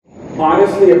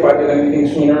Honestly, if I did anything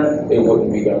sooner, it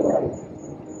wouldn't be done right.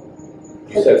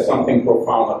 You said something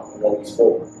profound when we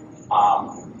spoke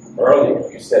earlier.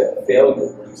 You said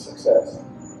failure brings success,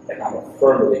 and I'm a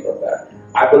firm believer of that.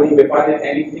 I believe if I did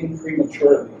anything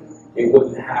prematurely, it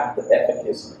wouldn't have the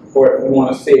efficacy, or if we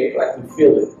want to say it like we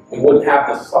feel it, it wouldn't have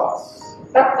the sauce.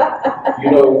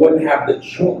 It wouldn't have the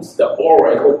juice, the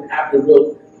aura, it wouldn't have the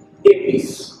real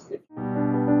ippies.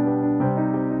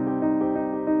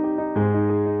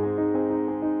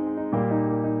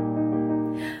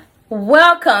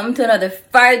 Welcome to another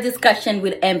Fire Discussion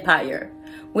with Empire,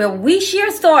 where we share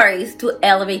stories to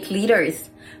elevate leaders.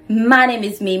 My name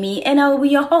is Mimi, and I will be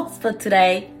your host for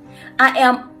today. I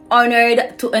am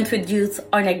honored to introduce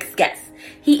our next guest.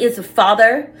 He is a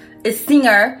father, a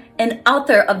singer, and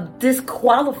author of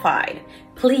Disqualified.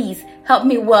 Please help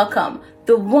me welcome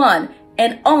the one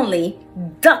and only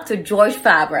Dr. George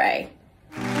Fabre.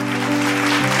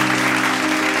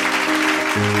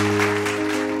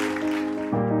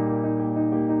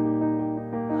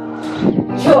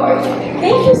 George,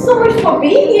 thank you so much for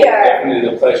being here.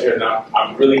 Definitely a pleasure, and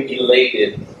I'm really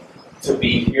elated to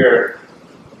be here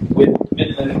with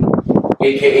Midland,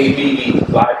 aka Mimi,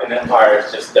 live in Empire.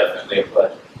 It's just definitely a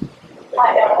pleasure.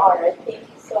 I am honored. Thank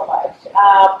you so much.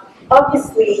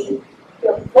 Obviously,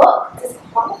 your book,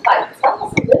 Disqualified. Tell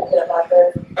us a little bit about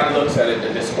this. I looked at it,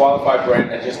 the Disqualified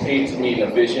brand that just came to me in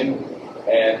a vision,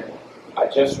 and I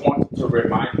just wanted to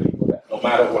remind people that no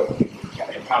matter what you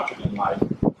encountered in life,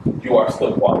 you are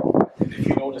still qualified. And if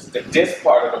you notice the dis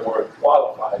part of the word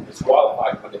qualified,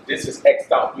 disqualified, but the dis is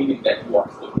X'd out, meaning that you are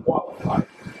still qualified.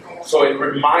 So it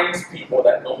reminds people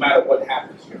that no matter what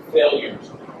happens, your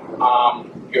failures,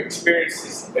 your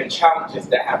experiences and challenges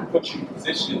that have put you in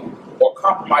position or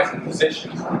compromising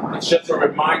positions, it's just a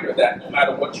reminder that no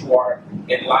matter what you are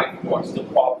in life, you are still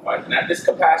qualified. And at this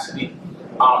capacity,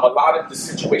 a lot of the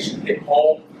situation hit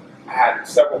home. I had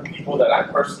several people that I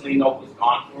personally know who's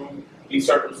gone through these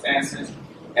circumstances,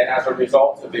 and as a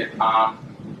result of it,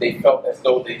 they felt as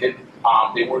though they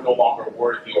were no longer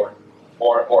worthy or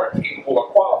capable or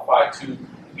qualified to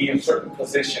be in certain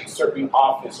positions, certain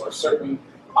office, or certain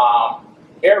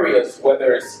areas,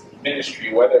 whether it's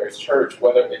ministry, whether it's church,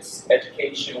 whether it's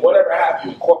education, whatever have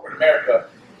you in corporate America.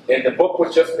 And the book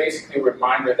was just basically a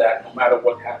reminder that no matter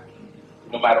what happens,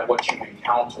 no matter what you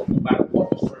encounter, no matter what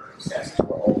the circumstances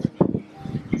were, ultimately,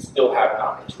 you still have an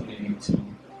opportunity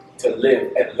to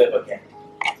live and live again.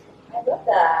 I love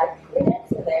that. Great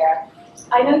answer there.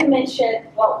 I know you mentioned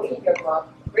reading your book,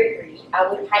 great read. I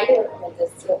would highly recommend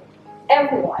this to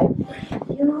everyone.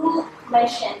 You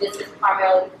mentioned this is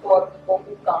primarily for people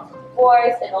who've gone through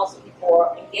divorce and also people who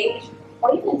are engaged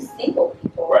or even single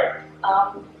people. Right.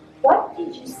 What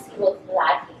did you see was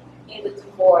lacking in the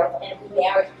divorce and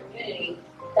marriage community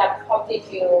that prompted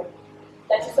you,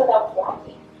 that you saw that was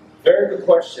lacking? Very good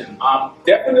question.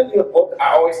 Definitely a book.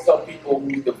 I always tell people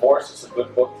who's divorced, it's a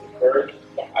good book to encourage.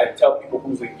 Yeah. I tell people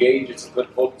who's engaged, it's a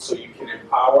good book so you can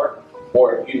empower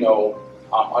or,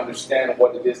 understand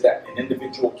what it is that an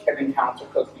individual can encounter,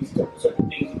 because these certain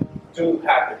things do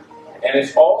happen. And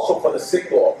it's also for the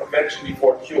single or prevention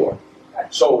before cure.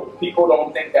 So people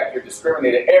don't think that you're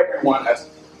discriminated. Everyone, as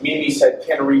Mimi said,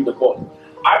 can read the book.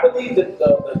 I believe that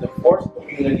the divorce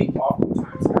community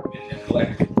oftentimes have been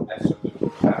neglected at certain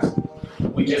capacity.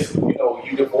 We just,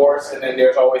 you divorce and then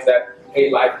there's always that,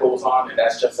 hey, life goes on and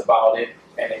that's just about it,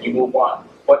 and then you move on.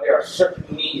 But there are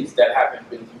certain needs that haven't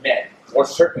been met, or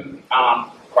certain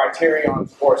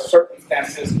criterions or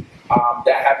circumstances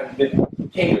that haven't been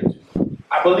catered to.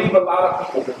 I believe a lot of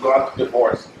people who've gone through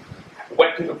divorce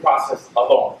went through the process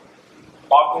alone.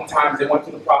 Oftentimes they went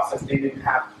through the process, they didn't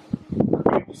have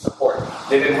community support,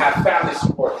 they didn't have family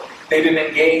support, they didn't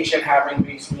engage in having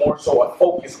these more so a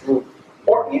focus group,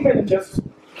 or even just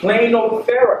plain old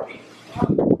therapy.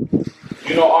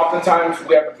 Oftentimes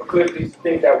we have the proclivity to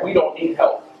think that we don't need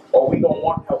help or we don't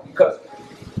want help, because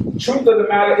the truth of the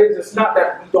matter is it's not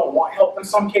that we don't want help in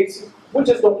some cases, we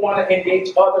just don't want to engage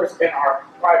others in our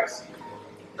privacy.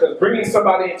 Because bringing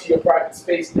somebody into your private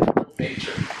space is no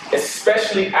nature,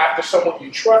 especially after someone you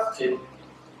trusted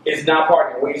is not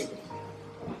parting ways with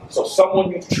you. So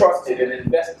someone you've trusted and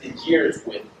invested years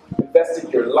with,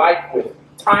 invested your life with,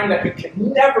 time that you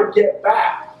can never get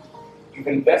back. You've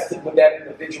invested with that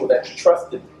individual that you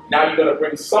trusted. Now you're going to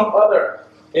bring some other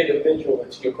individual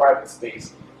into your private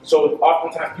space. So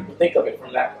oftentimes people think of it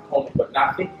from that component, but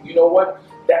not thinking, you know what?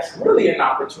 That's really an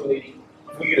opportunity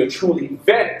for you to truly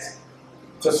vent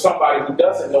to somebody who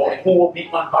doesn't know and who will be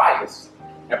unbiased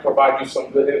and provide you some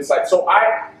good insight. So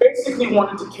I basically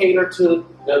wanted to cater to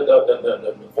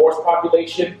the divorced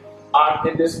population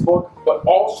in this book, but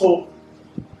also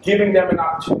giving them an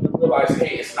opportunity to realize,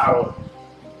 hey, it's not over.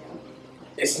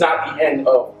 It's not the end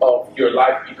of your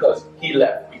life because he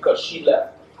left, because she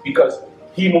left, because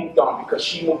he moved on, because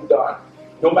she moved on.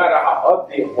 No matter how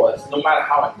ugly it was, no matter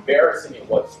how embarrassing it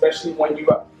was, especially when you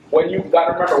got to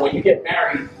remember, when you get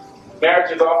married,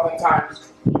 marriages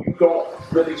oftentimes, you don't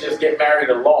really just get married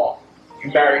alone.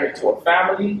 You marry into a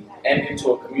family and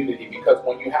into a community, because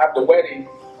when you have the wedding,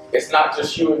 it's not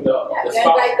just you and the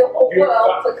spouse. Like the whole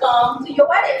world to come to your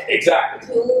wedding.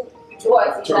 Exactly. To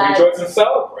rejoice. To rejoice and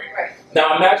celebrate. Right.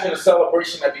 Now imagine a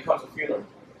celebration that becomes a funeral.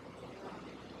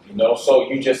 You know, so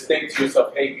you just think to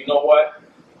yourself, hey, you know what?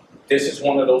 This is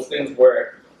one of those things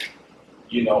where,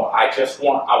 you know, I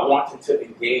wanted to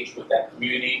engage with that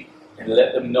community and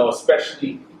let them know,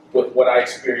 especially with what I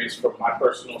experienced from my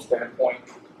personal standpoint,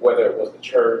 whether it was the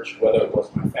church, whether it was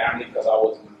my family, because I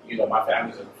was, you know, my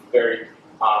family's a very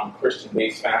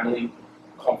Christian-based family,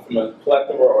 come from a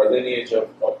plethora or lineage of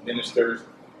ministers.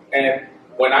 And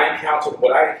when I encountered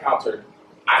what I encountered,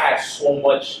 I had so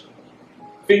much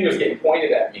fingers getting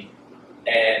pointed at me.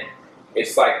 And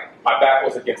it's like my back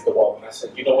was against the wall. And I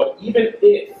said, you know what, even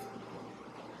if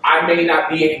I may not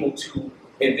be able to,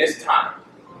 in this time,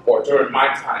 or during my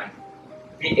time,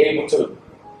 be able to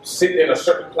sit in a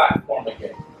certain platform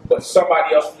again, but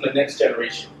somebody else from the next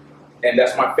generation, and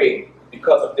that's my faith,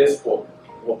 because of this book,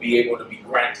 will be able to be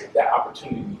granted that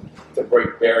opportunity to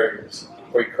break barriers,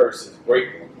 break curses, break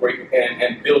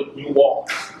and build new walls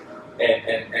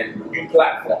and new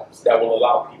platforms that will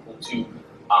allow people to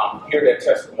hear their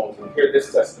testimony, hear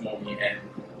this testimony, and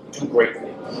do great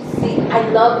things. See, I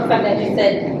love the fact that you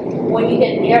said when you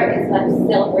get married, it's like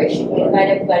a celebration. You invite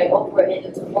everybody over and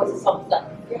it's voices something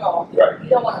that, you know, right. You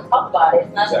don't want to talk about it.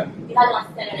 It's not, exactly. You're not going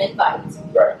to send an invite.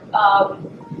 Right.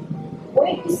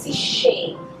 Where do you see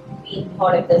shame being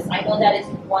part of this? I know that is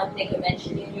one thing you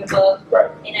mentioned in your book.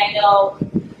 Right. And I know,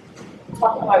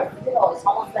 talking about, you know, it's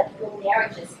almost like your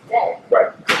marriage is dead.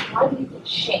 Right. Why do you think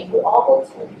shame? We all go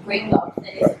through breakups, and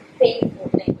it's a painful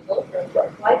thing to go through. Right.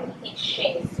 Why do you think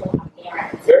shame is so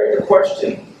apparent? Very good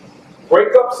question.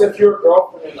 Breakups, if you're a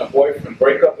girlfriend and a boyfriend,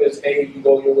 breakup is, hey, you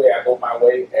go your way, I go my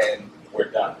way, and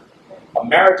we're done. A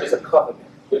marriage is a covenant,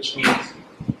 which means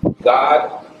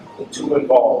God, the two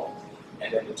involved,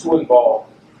 and then the two involved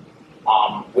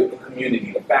with the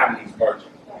community, the families merging.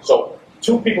 So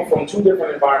two people from two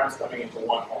different environments coming into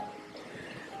one home.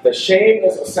 The shame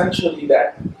is essentially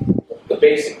that the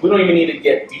basic, we don't even need to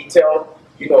get detailed.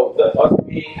 You know, us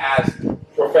being as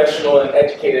professional and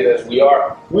educated as we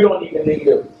are, we don't even need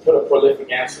to put a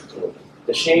prolific answer to it.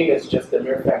 The shame is just the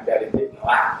mere fact that it didn't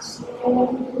last.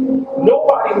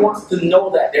 Nobody wants to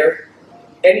know that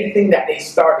anything that they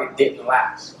started didn't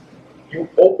last. You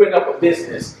open up a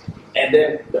business and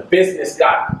then the business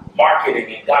got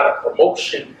marketing and got a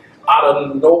promotion out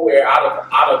of nowhere,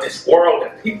 out of this world,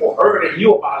 and people heard and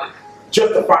knew about it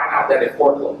just to find out that it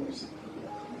foreclosed.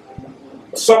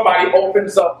 Somebody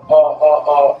opens up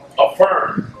a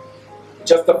firm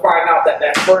just to find out that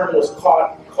that firm was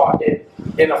caught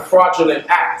in a fraudulent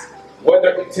act,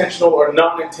 whether intentional or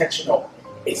non-intentional.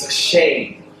 It's a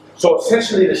shame. So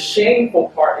essentially the shameful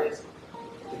part is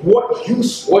what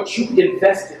you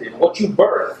invested in, what you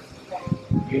birthed,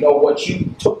 you know, what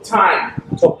you took time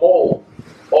to mold,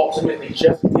 ultimately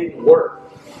just didn't work.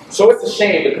 So it's a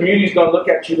shame. The community's gonna look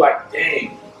at you like,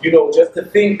 dang, you know, just to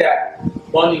think that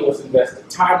money was invested,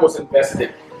 time was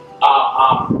invested,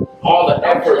 all the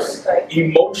efforts,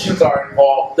 emotions are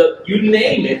involved, you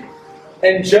name it,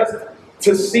 and just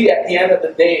to see at the end of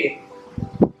the day,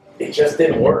 it just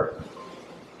didn't work.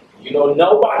 You know,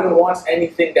 nobody wants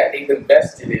anything that they've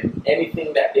invested in,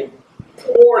 anything that they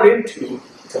poured into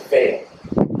to fail.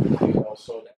 You know,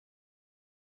 so that.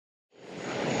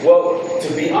 Well,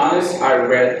 to be honest, I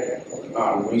read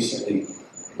recently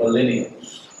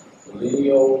millennials.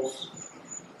 Millennials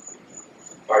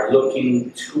are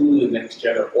looking to the next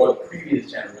generation or the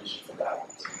previous generation for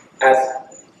guidance, as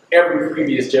every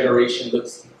previous generation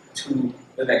looks to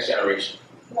the next generation.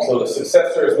 So the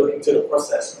successor is looking to the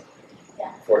processor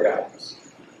for guidance.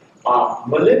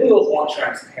 Millennials want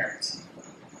transparency.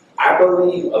 I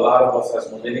believe a lot of us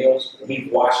as millennials,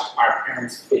 we've watched our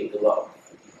parents fake love.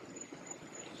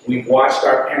 We've watched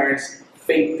our parents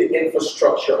fake the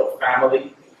infrastructure of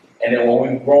family, and then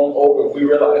when we've grown older, we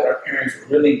realize our parents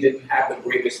really didn't have the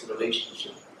greatest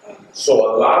relationship. So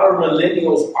a lot of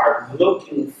millennials are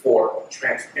looking for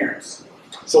transparency.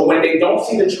 So when they don't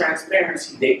see the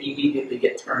transparency, they immediately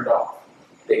get turned off.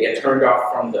 They get turned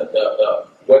off from the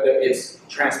whether it's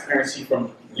transparency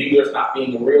from leaders not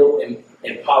being real in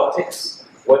politics,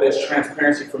 whether it's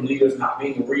transparency from leaders not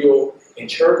being real in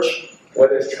church,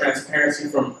 whether it's transparency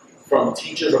from from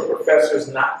teachers or professors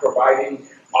not providing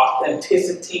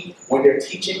authenticity when they're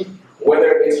teaching,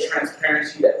 whether it's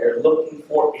transparency that they're looking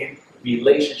for in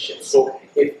relationships. So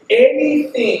if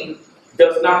anything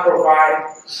does not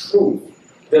provide truth,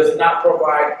 does not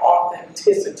provide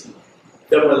authenticity,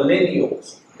 the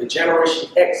millennials, the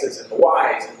Generation X's and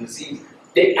Y's and the Z's,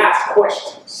 they ask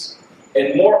questions.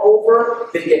 And moreover,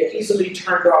 they get easily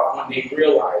turned off when they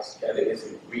realize that it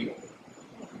isn't real.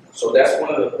 So that's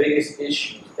one of the biggest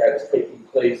issues that is taking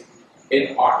place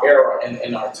in our era and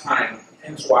in our time.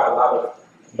 Hence why a lot of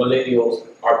millennials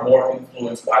are more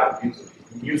influenced by the music.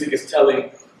 Music is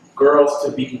telling girls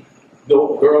to be,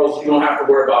 no, girls, you don't have to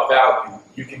worry about value.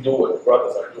 You can do what the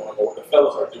brothers are doing or what the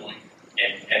fellas are doing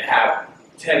and have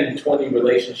 10, 20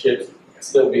 relationships and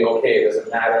still be okay. It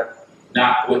doesn't matter.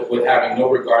 Not with having no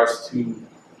regards to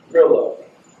real love.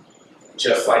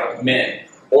 Just like men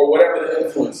or whatever the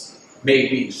influence may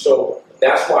be. So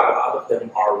that's why a lot of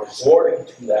them are resorting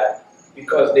to that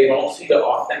because they don't see the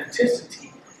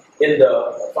authenticity in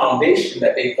the foundation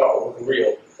that they thought was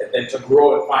real, and then to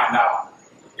grow and find out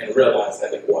and realize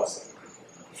that it wasn't.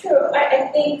 True. I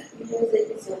think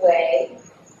music is a way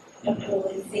of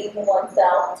releasing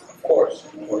oneself. Of course.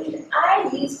 I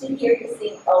used to hear you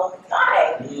sing all the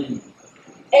time.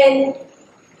 And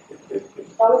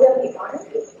are we going to be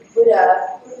honored with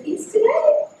a piece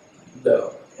today?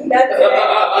 No. Not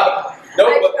today. No,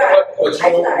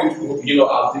 but you know,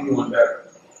 I'll do you one better.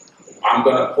 I'm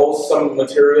going to post some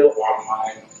material on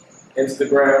my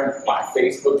Instagram, my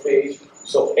Facebook page,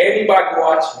 so anybody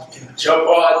watching can jump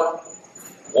on,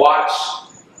 watch,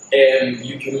 and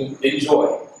you can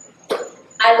enjoy.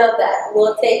 I love that.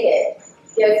 We'll take it.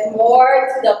 There's more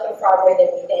to Dr. Farber than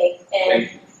we think,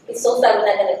 and it's so sad we're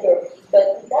not going to hear a piece. But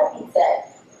with that being said,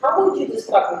 how would you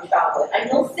describe your childhood? I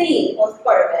know singing was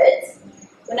part of it.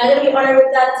 We're not going to be honored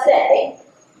with that today,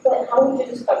 but how would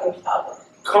you describe your childhood?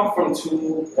 Come from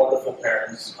two wonderful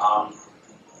parents,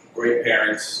 great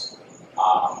parents,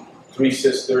 3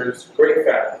 sisters, great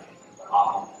family.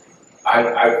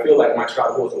 I feel like my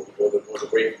childhood was a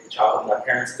great childhood. My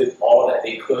parents did all that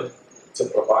they could to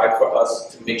provide for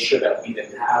us, to make sure that we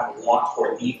didn't have want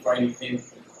or need for anything.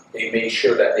 They made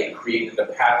sure that they created a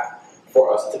path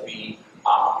for us to be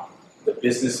the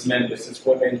businessmen,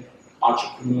 businesswomen,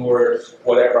 entrepreneurs,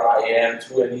 whatever I am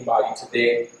to anybody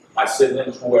today. My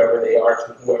siblings, whoever they are,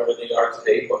 to whoever they are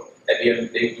today, but at the end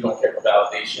of the day, we don't care for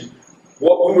validation.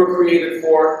 What we were created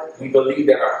for, we believe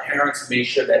that our parents made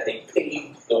sure that they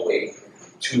paved the way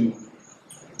to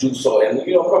do so. And,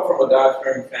 you know, come from a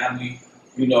God-fearing family,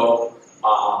 you know,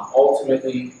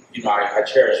 ultimately, you know, I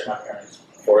cherish my parents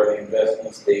for the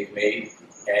investments they've made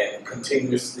and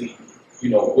continuously, you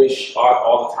know, wish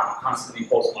all the time, constantly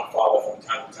post my father from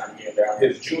time to time here and there. I'm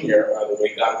his junior, by the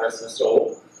way, God rest his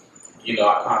soul. You know,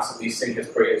 I constantly sing his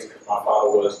praise because my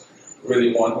father was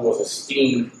really one who was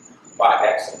esteemed by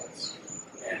excellence.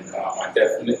 And I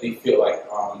definitely feel like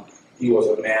he was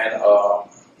a man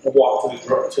who walked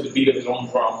to the beat of his own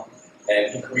drum,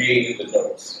 and he created the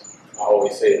notes. I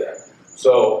always say that.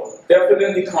 So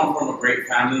definitely come from a great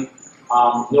family.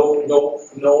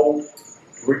 No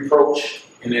reproach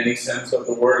in any sense of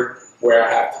the word where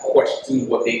I have to question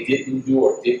what they didn't do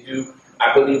or did do.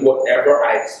 I believe whatever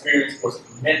I experienced was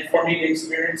meant for me to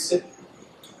experience it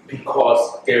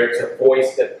because there's a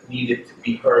voice that needed to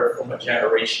be heard from a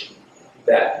generation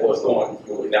that was going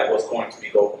through and that was going to be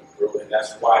going through. And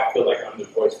that's why I feel like I'm the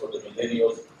voice for the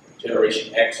millennials,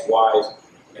 Generation X, Y's,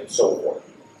 and so forth.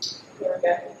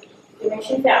 You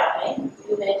mentioned family,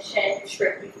 you mentioned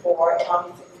trip before, and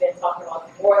obviously we've been talking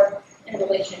about divorce and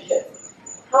relationships.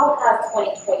 How has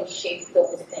 2020 shaped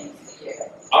those things for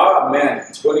you? Man,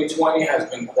 2020 has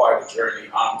been quite a journey.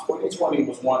 2020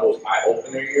 was one of those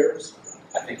eye-opener years,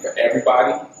 I think, for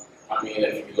everybody. I mean,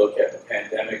 if you look at the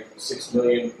pandemic, 6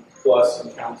 million plus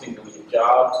and counting million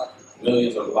jobs,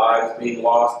 millions of lives being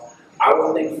lost. I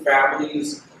would think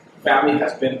family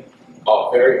has been a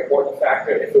very important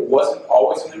factor. If it wasn't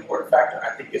always an important factor,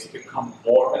 I think it's become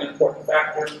more of an important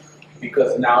factor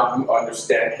because now you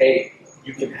understand, hey,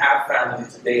 you can have family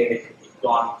today and it can be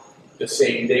gone the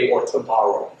same day or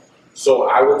tomorrow. So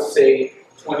I would say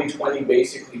 2020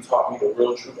 basically taught me the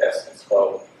real true essence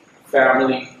of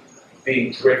family,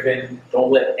 being driven,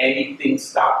 don't let anything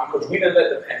stop you, because we didn't let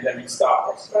the pandemic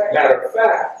stop us. Right. Matter of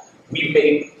fact, we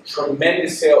made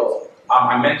tremendous sales.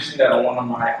 I mentioned that on one of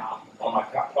my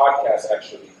podcasts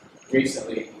actually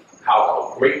recently,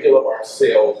 how a great deal of our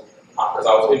sales, because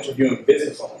I was interviewing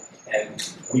business owners,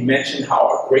 and we mentioned how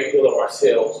a great deal of our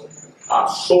sales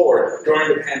soared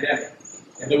during the pandemic.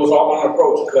 And it was all on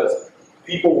approach because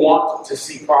people want to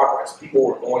see progress. People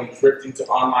were drifting to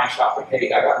online shopping.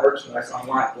 Hey, I got merchandise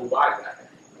online, go buy that.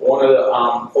 One of the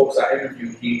folks I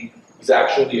interviewed, he's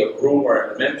actually a groomer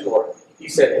and a mentor. He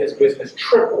said his business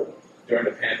tripled during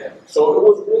the pandemic. So it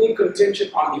was really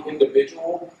contingent on the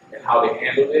individual and how they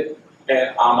handled it. And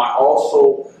I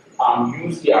also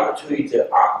used the opportunity to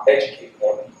educate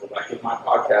more people. Like in my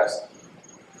podcast,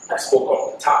 I spoke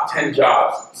of the top 10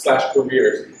 jobs /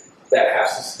 careers that have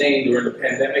sustained during the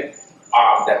pandemic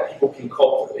that people can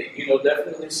cultivate.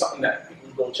 Definitely something that people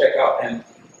can go check out and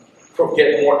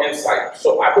get more insight.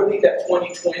 So I believe that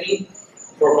 2020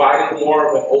 provided more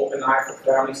of an open eye for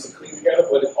families to clean together,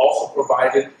 but it also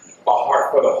provided a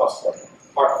heart for the hustler,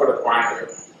 heart for the grinder,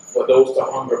 for those to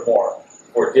hunger more,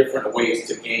 for different ways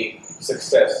to gain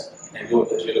success and do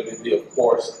it legitimately, of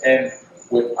course, and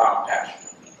with passion.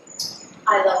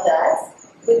 I love that.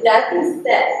 With that being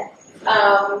said,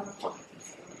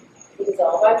 it is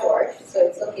all about George, so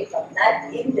it's okay if I'm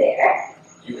not in there.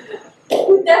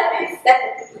 With that being said,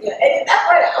 edit that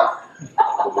part out.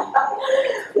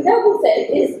 With that being said,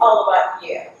 it is all about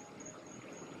you.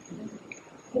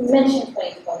 You mentioned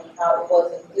 2020, how it was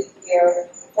a good year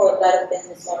for a lot of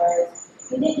business owners.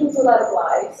 We did lose a lot of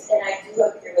lives, and I do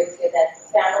agree with you that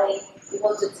family, it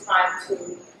was a time to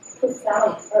put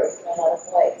family first in a lot of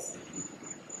ways.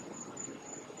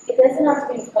 It doesn't have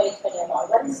to be in 2021.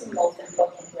 What is the most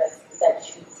important risk that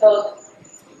you took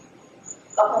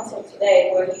up until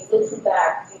today, where you looking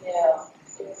back, it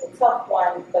was a tough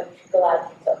one, but you're glad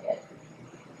you took it?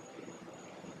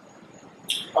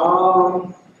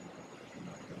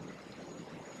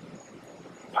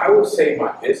 I would say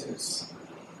my business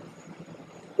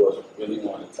was really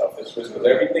one of the toughest risks, because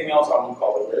everything else I won't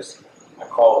call a risk. I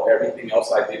call everything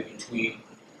else I did between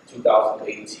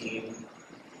 2018,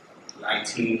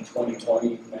 19, 2020,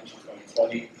 you mentioned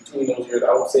 2020, between those years,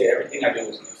 I would say everything I did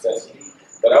was a necessity.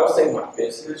 But I would say my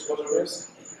business was a risk,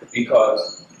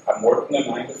 because I'm working a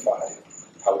 9 to 5.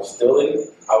 I was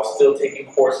still taking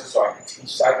courses so I could teach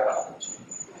psychology.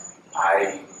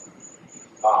 I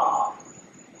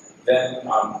then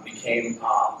became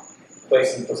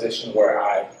placed in a position where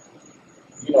I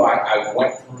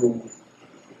went through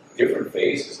different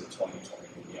phases in 2020,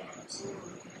 to be honest.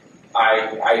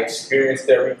 I experienced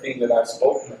everything that I've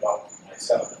spoken about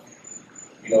myself.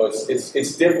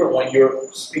 It's different when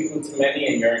you're speaking to many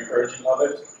and you're encouraging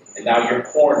others, and now you're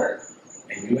cornered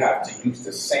and you have to use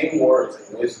the same words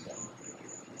and wisdom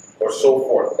or so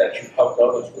forth that you've helped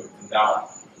others with. Now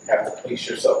you have to place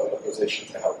yourself in a position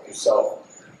to help yourself.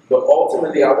 But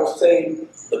ultimately, I will say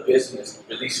the business,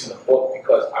 releasing the book,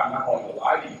 because I'm not going to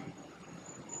lie to you.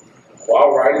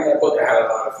 While writing that book, I had a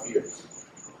lot of fears.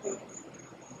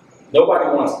 Nobody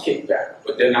wants kickback,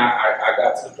 but then I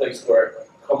got to the place where,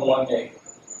 come one day,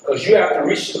 because you have to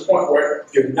reach the point where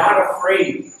you're not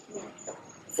afraid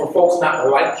for folks not to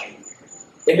like you.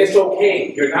 And it's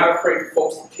okay. You're not afraid for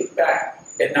folks to kick back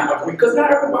and not agree, because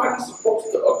not everybody's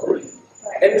supposed to agree.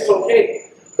 And it's okay.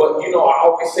 But, I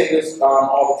always say this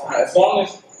all the time. As long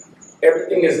as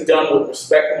everything is done with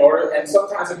respect and order, and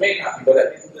sometimes it may not be, but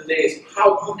at the end of the day, it's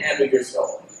how you handle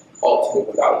yourself,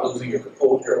 ultimately, without losing your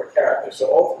composure or character.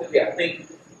 So ultimately, I think,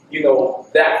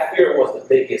 that fear was the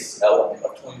biggest element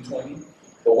of 2020.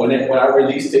 But when I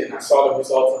released it and I saw the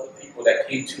results of the people that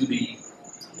came to the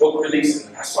book release,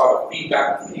 and I saw the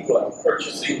feedback of people that were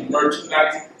purchasing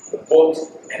merchandise, the books,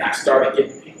 and I started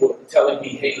getting people telling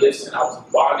me, hey, listen, I was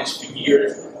in bondage for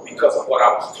years because of what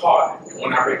I was taught. And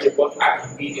when I read your book,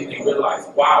 I immediately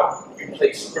realized, wow, you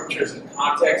place scriptures in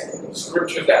context,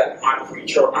 scriptures that my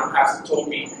preacher or my pastor told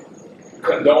me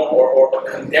condone or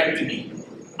condemned me.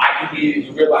 I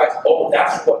immediately realized, oh,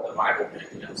 that's what the Bible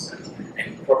meant in that sense.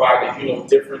 And provided,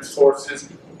 different sources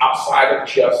outside of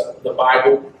just the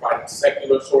Bible, providing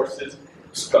secular sources,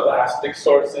 scholastic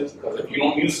sources, because if you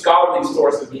don't use scholarly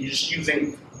sources, you're just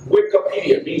using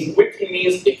Wikipedia. Wiki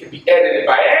means it can be edited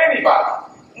by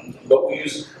anybody, but we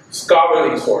use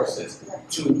scholarly sources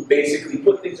to basically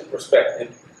put things in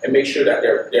perspective and make sure that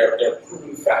they're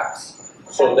proven facts.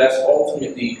 So that's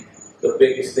ultimately the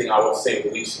biggest thing I would say.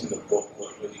 Releasing the book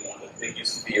was really one of the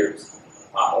biggest fears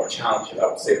or challenges I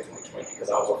would say of 2020, because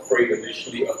I was afraid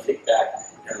initially of kickback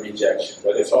and rejection,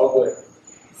 but it's all good.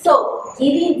 So,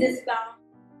 giving this down,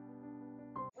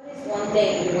 what is one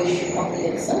thing you wish you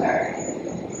completed sooner?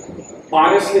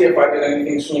 Honestly, if I did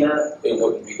anything sooner, it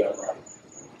wouldn't be done right.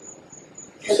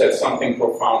 You said something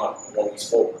profound when we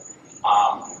spoke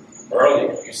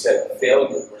earlier. You said failure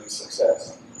brings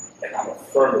success, and I'm a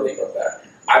firm believer of that.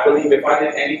 I believe if I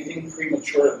did anything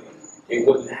prematurely, it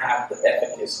wouldn't have the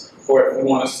efficacy, or if we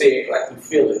want to say it like we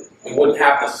feel it, it wouldn't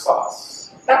have the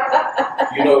sauce.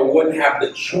 You know, it wouldn't have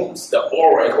the juice, the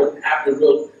aura, it wouldn't have the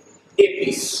real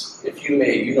ippies, if you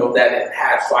may, you know, that it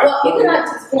has. So well, you cannot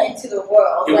just explain to the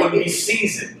world. it like wouldn't be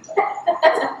seasoned.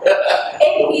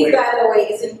 Ippies, by the way,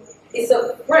 is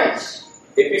a French.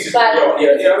 Ippies is But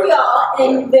yeah. Creole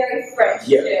and very French.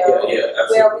 Yeah, too. absolutely.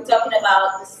 Where we're talking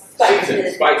about the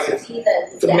spices.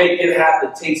 To make it have the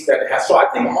taste that it has. So I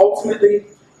think ultimately,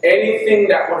 anything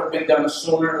that would have been done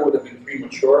sooner would have been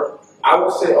premature. I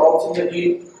would say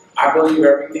ultimately, I believe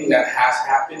everything that has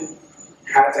happened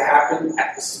had to happen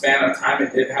at the span of time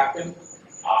it did happen,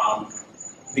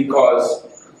 because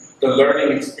the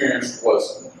learning experience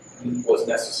was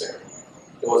necessary.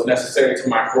 It was necessary to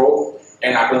my growth,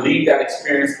 and I believe that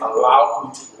experience allowed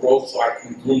me to grow so I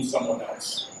can groom someone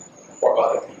else or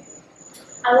other people.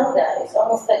 I love that. It's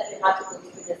almost like you have to go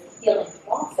through this healing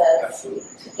process Absolutely.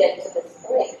 to get to this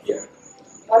place. Yeah.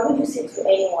 What would you say to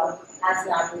anyone who has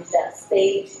not reached that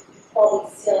stage, probably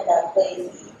still in that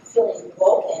place, feeling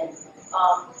broken?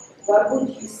 What would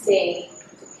you say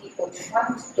to people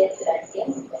trying to get to that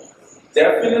healing place?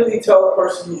 Definitely tell a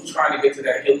person who's trying to get to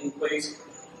that healing place,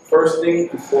 first thing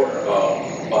before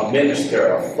a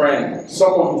minister, a friend,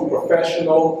 someone who's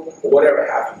professional, or whatever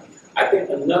have you. I think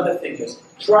another thing is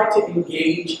try to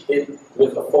engage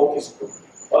with a focus group,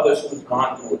 others who've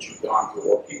gone through what you've gone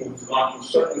through, or people who've gone through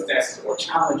circumstances or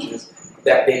challenges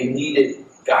that they needed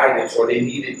guidance or they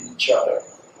needed each other.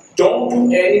 Don't do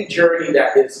any journey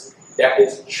that is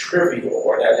trivial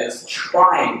or that is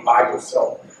trying by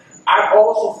yourself. I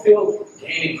also feel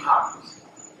gaining hobbies,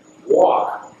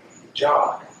 walk,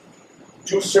 jog,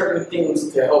 do certain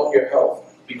things to help your health.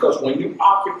 Because when you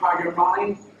occupy your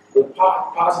mind with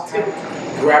positivity,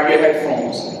 grab your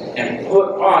headphones and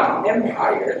put on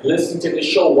Empire. Listen to the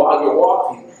show while you're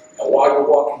walking. And while you're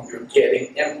walking, you're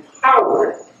getting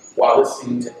empowered while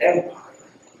listening to Empire.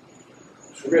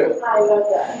 It's real. I love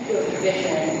that. Your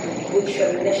vision, with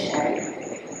your mission,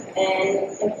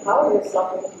 and empower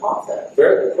yourself in the process.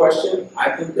 Very good question.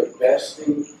 I think the best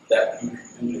thing that you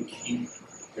can do to keep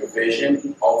your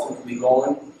vision ultimately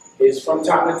going is from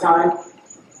time to time,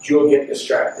 you'll get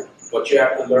distracted, but you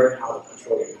have to learn how to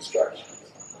control your distractions.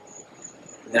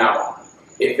 Now,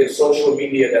 if it's social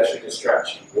media, that's your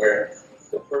distraction, where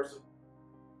the person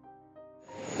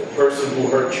who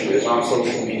hurt you is on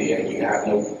social media and you have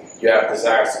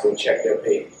desires to go check their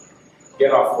page.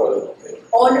 Get off for a little bit.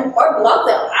 Or block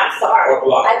them. I'm sorry. Or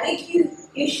block. I think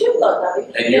you should block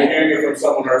them. And you're hearing it from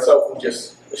someone herself who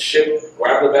just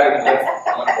grab the bag and left.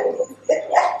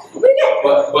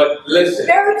 But listen.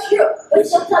 Very true. But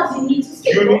Listen, sometimes you need to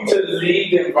stay you need focused. to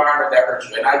leave the environment that hurts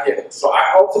you, and I get it. So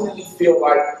I ultimately feel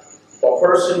like a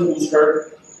person who's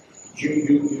hurt,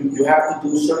 you have to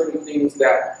do certain things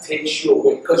that takes you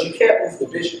away, because you can't lose the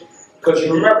vision. Because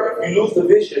you remember, if you lose the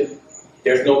vision,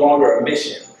 there's no longer a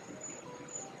mission.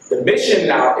 The mission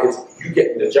now is you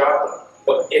getting the job done.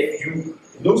 But if you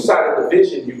lose sight of the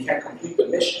vision, you can't complete the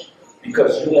mission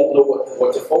because you won't know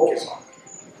what to focus on.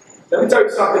 Let me tell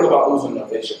you something about losing the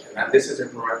vision, and this is in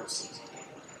parentheses.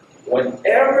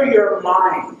 Whenever your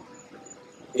mind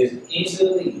is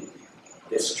easily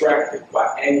distracted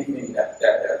by anything that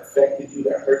affected you,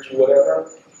 that hurt you, whatever,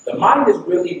 the mind is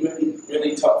really, really,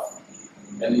 really tough.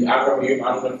 And I don't know if you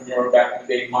remember back in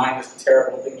the day, mind is a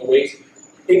terrible thing to waste.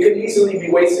 It could easily be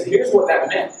wasted. Here's what that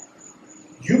meant.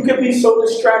 You could be so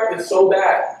distracted so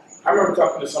bad. I remember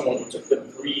talking to someone who took them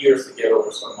 3 years to get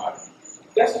over somebody.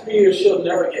 That's 3 years she'll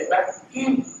never get back.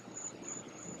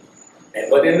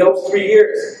 But in those 3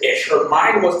 years, if her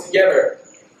mind was together,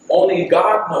 only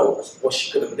God knows what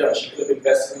she could have done. She could have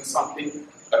invested in something,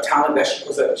 a talent that she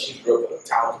possessed. She's a real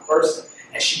talented person.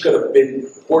 And she could have been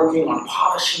working on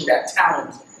polishing that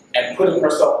talent and putting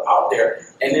herself out there.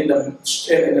 And in the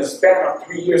span of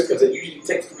 3 years, because it usually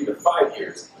takes 3 to 5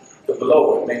 years to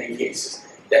blow in many cases.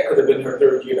 That could have been her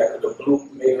third year, that could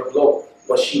have made her blow.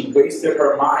 But she wasted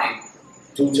her mind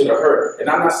due to the hurt. And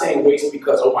I'm not saying waste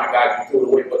because, oh my God, you threw it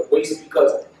away, but waste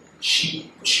because she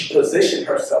positioned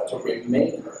herself to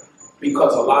remain her.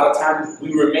 Because a lot of times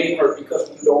we remain hurt because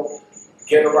we don't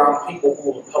get around people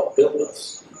who will help build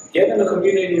us. Get in a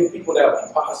community of people that will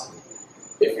be positive.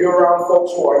 If you're around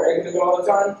folks who are negative all the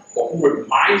time, or who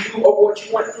remind you of what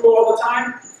you went through all the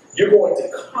time, you're going to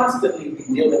constantly be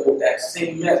dealing with that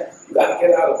same mess. You got to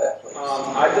get out of that place.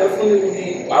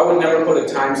 I would never put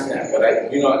a timestamp, but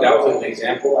that was an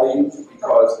example I used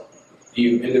because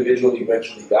the individual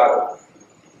eventually got over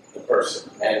the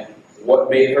person. And what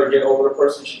made her get over the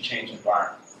person? She changed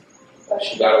environment.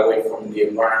 She got away from the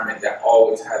environment that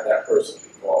always had that person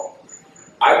involved.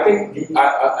 I think,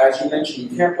 as you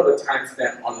mentioned, you can't put a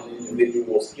timestamp on an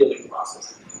individual's healing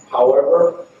process.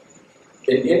 However,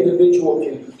 an individual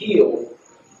can heal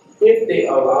if they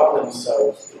allow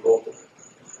themselves to go through.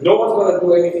 No one's going to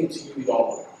do anything to you you don't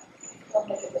know.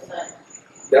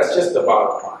 100%. That's just the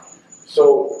bottom line.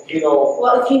 So,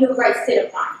 Well, if you know the right state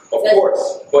of mind. of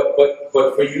course, but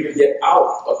for you to get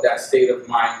out of that state of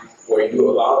mind where you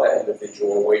allow that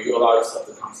individual, where you allow yourself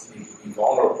to constantly be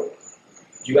vulnerable,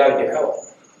 you got to get help.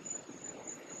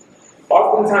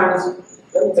 Oftentimes,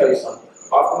 let me tell you something.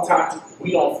 Oftentimes,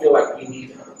 we don't feel like we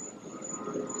need help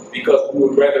because we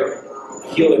would rather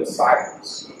heal in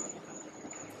silence.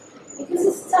 Because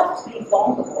it's tough to be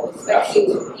vulnerable, especially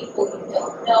to people you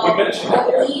don't know, We mentioned that,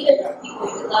 or yeah. even to people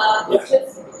you love. Yeah. It's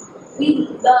just, we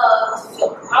love to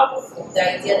feel powerful.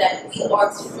 The idea that we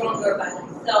are stronger by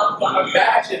ourselves.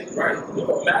 Imagine, right?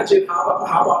 Imagine how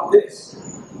about this?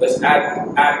 Let's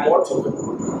add more to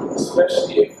it.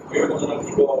 Especially if you're the one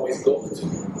people always go to.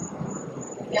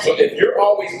 Yeah. So if you're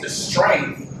always the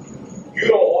strength, you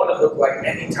don't want to look like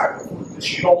any type of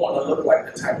weakness. You don't want to look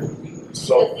like the type of weakness.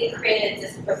 So Because they created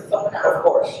this persona. Of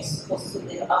course. You're supposed to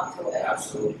live up to it.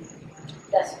 absolutely,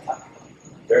 That's tough.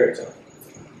 very tough.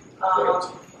 Very Um,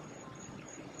 tough.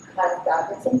 has that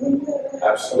been something that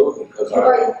Absolutely, because you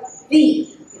are the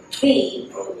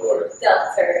oh Lord,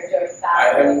 Dr. George I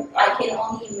am. I can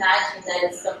only imagine that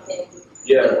it's something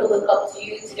Yeah. people look up to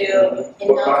you too, and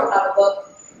But not to have a book.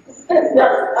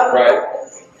 Right.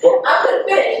 Well, I'm gonna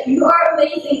finish. You are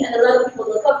amazing, and a lot of people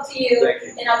look up to you, thank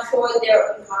you. and I'm sure there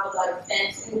you have a lot of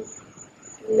fans who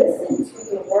listen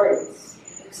to the words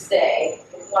you say,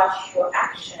 watch your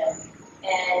action,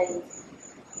 and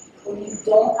when you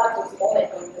don't have this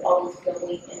moment when you always feel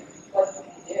weak, and what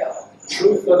do you do?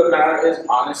 Truth of the matter is,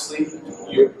 honestly,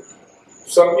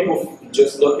 some people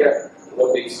just look at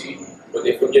what they see, but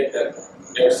they forget that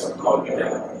there's something called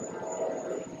humanity.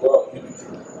 We're all human.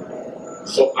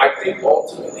 So I think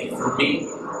ultimately, for me,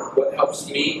 what helps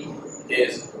me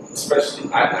is, especially,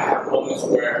 I have moments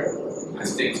where I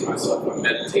say to myself, I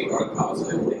meditate on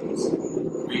positive things,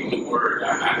 read the word,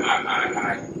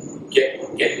 I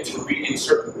get into reading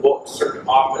certain books, certain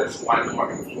authors who I know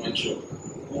are influential,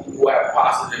 who have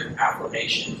positive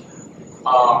affirmations.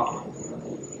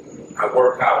 I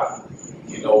work out,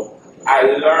 I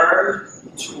learn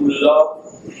to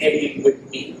love hanging with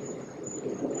me.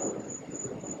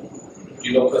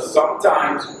 Because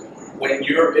sometimes when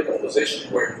you're in a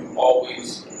position where you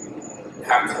always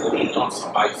have to lean on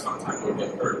somebody, sometimes you'll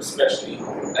get hurt, especially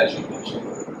as you mentioned.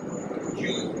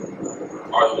 You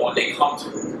are the one they come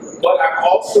to. But I've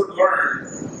also learned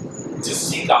to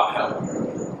seek out help.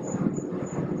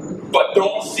 But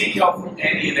don't seek help from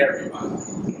any and everybody.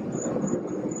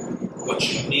 But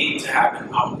you need to have an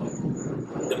outlet.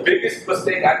 The biggest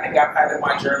mistake I think I've had in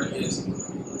my journey is,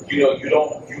 you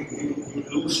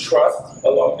lose trust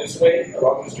along this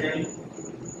journey.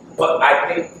 But I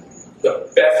think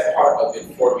the best part of it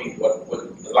for me, what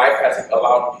life has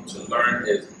allowed me to learn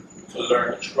is to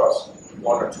learn to trust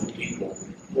one or two people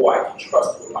who I can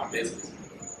trust with my business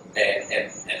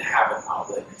and have an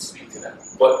outlet and speak to them.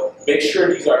 But make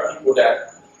sure these are people that,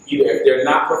 either if they're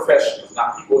not professionals,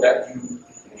 not people that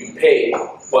you pay,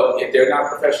 but if they're not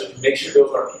professionals, make sure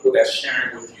those are people that's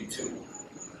sharing with you too.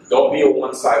 Don't be a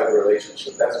one-sided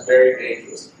relationship. That's very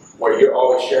dangerous, where you're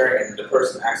always sharing and the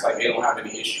person acts like they don't have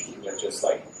any issues and they're just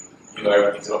like,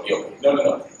 everything's going to be okay.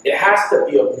 No. It has to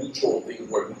be a mutual thing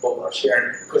where you both are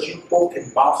sharing, because you both can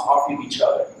bounce off of each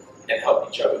other and help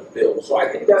each other build. So I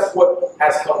think that's what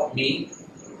has helped me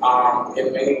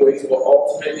in many ways, but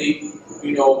ultimately,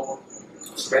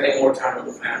 spending more time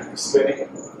with the family,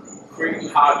 creating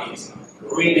hobbies,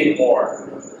 reading more.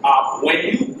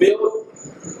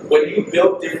 When you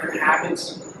build different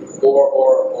habits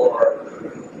or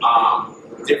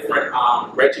different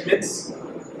regiments,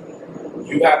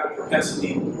 you have the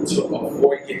propensity to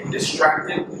avoid getting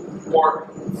distracted or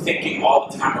thinking all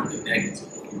the time of the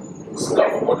negative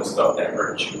stuff or the stuff that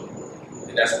hurts you.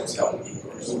 And that's what's helping me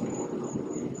personally.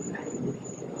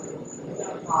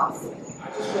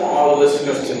 I just want all the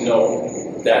listeners to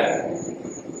know that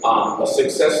a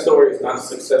success story is not a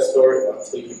success story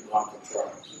until you've gone through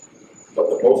trials. But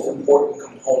the most important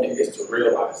component is to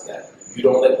realize that you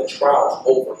don't let the trials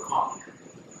overcome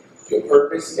your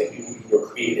purpose and who you were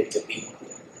created to be.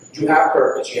 You have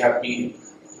purpose, you have meaning.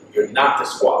 You're not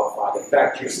disqualified. In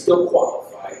fact, you're still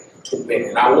qualified to win.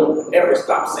 And I won't ever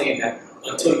stop saying that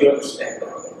until you understand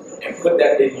that. And put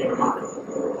that in your mind.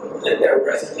 Let that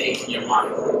resonate in your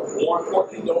mind. More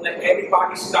importantly, don't let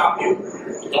anybody stop you.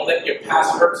 Don't let your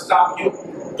past hurt stop you.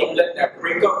 Don't let that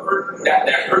breakup hurt, that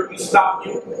hurt you stop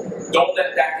you. Don't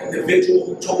let that individual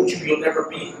who told you you'll never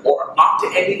be or amount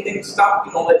to anything stop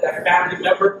you. Don't let that family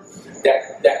member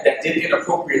that did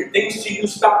inappropriate things to you,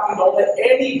 stop you. Don't let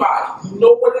anybody. You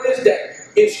know what it is that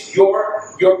it's your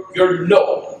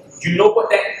no. You know what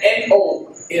that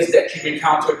NO is that you've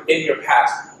encountered in your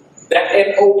past. That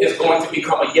NO is going to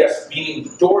become a yes, meaning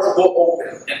doors will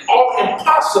open and all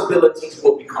impossibilities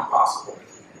will become possible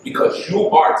because you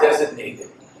are designated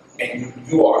and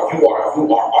you are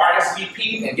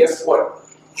RSVP, and guess what?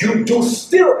 You do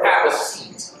still have a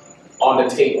seat on the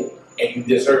table and you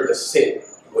deserve to sit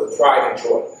with pride and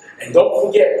joy. And don't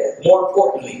forget, more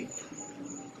importantly,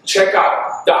 check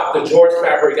out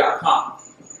drgeorgefabre.com.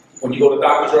 When you go to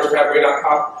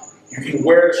drgeorgefabre.com, you can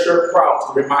wear the shirt proud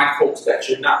to remind folks that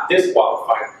you're not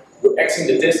disqualified. We're Xing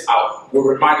the dis out.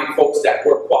 We're reminding folks that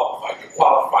we're qualified. You're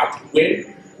qualified to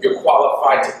win. You're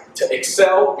qualified to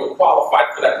excel. You're qualified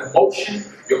for that promotion.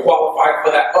 You're qualified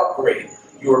for that upgrade.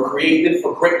 You are created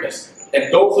for greatness.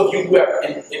 And those of you who have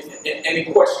any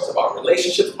questions about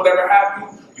relationships, whatever have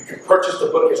you, you can purchase the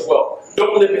book as well.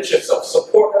 Don't limit yourself.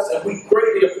 Support us, and we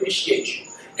greatly appreciate you.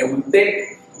 And we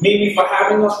thank Mimi for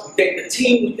having us. We thank the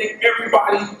team. We thank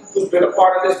everybody who's been a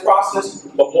part of this process.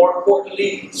 But more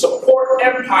importantly, support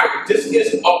Empire. This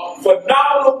is a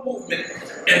phenomenal movement,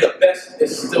 and the best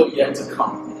is still yet to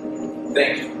come.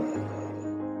 Thank you.